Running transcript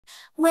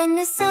When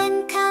the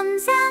sun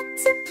comes out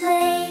to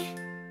play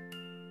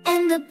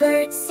and the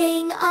birds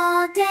sing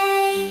all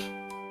day,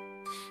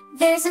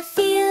 there's a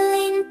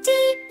feeling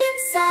deep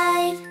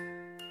inside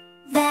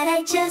that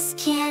I just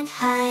can't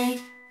hide.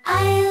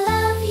 I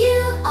love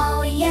you,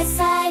 oh yes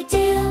I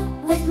do,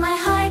 with my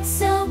heart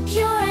so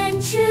pure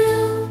and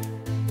true.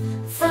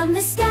 From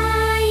the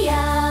sky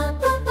up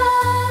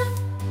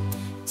above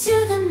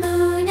to the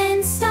moon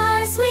and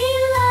stars we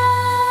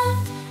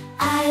love,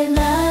 I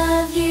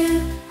love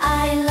you,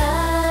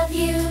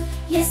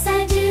 yes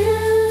I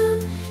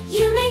do.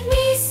 You make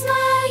me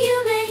smile,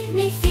 you make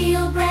me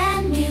feel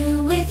brand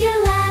new, with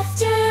your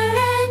laughter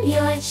and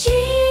your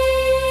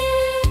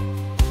cheer.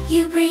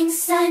 You bring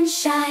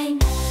sunshine,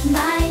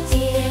 my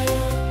dear.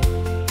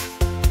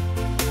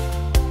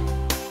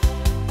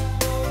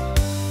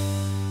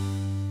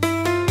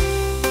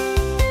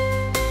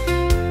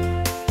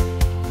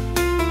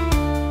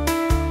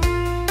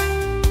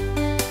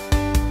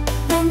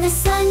 When the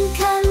sun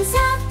comes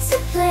out to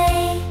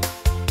play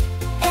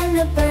and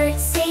the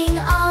birds sing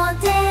all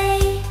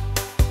day,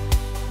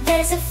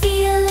 there's a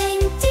feeling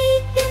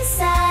deep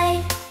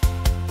inside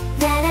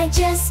that I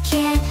just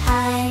can't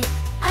hide.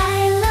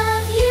 I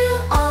love you,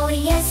 oh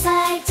yes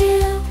I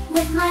do,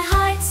 with my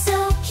heart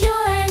so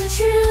pure and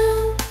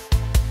true.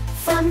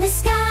 From the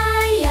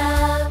sky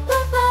up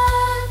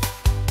above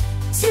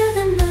to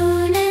the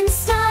moon and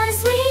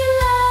stars we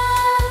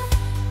love,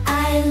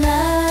 I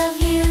love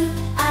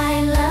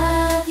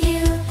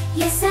you,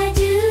 yes I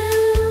do.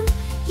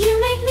 You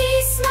make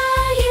me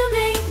smile, you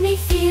make me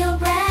feel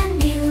brand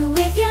new,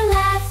 with your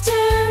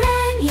laughter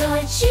and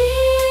your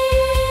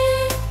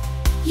cheer.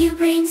 You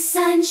bring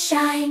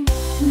sunshine,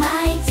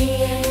 my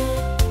dear.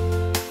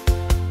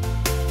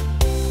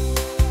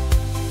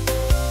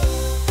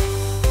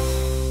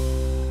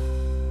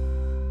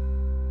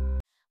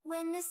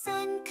 When the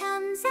sun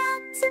comes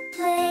out to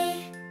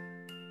play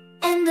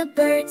and the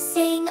birds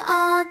sing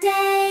all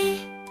day,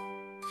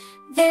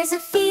 there's a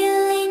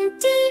feeling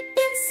deep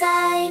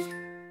inside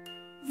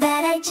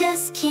that I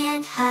just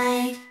can't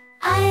hide.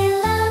 I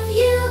love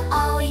you,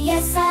 oh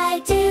yes I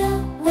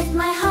do, with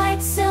my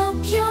heart so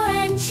pure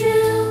and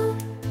true.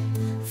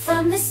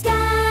 From the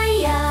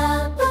sky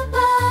up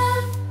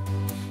above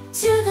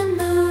to the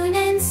moon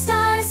and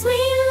stars we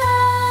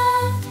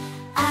love,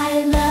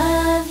 I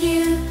love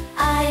you,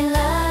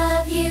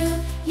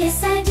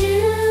 yes I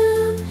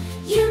do.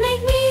 You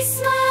make me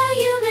smile,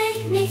 you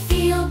make me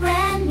feel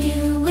brand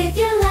new, with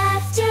your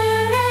laughter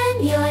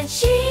and your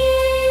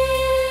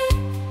cheer.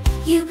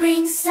 You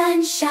bring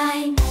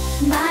sunshine,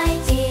 my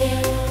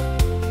dear.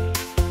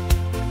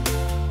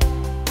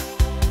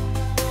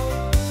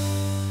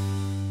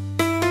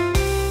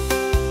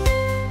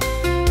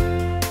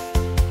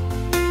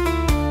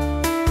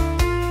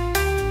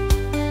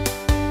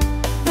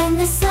 When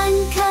the sun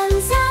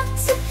comes out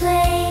to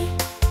play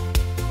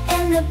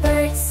and the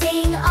birds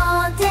sing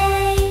all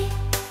day,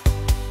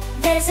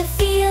 there's a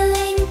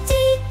feeling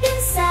deep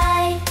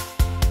inside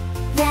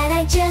that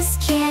I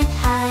just can't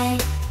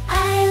hide.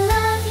 I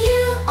love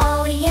you,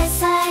 oh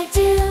yes I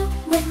do,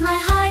 with my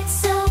heart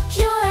so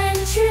pure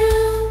and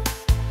true.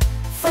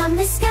 From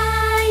the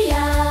sky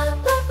up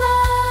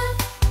above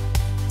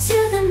to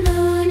the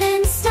moon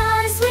and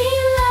stars we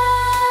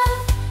love,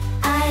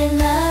 I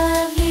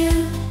love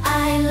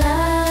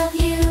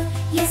you,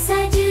 yes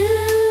I do.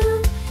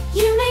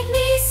 You make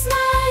me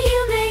smile, you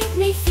make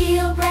me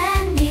feel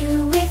brand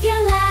new, with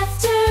your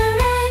laughter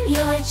and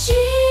your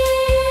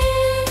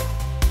cheer.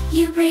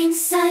 You bring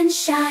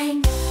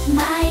sunshine,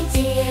 my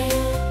dear.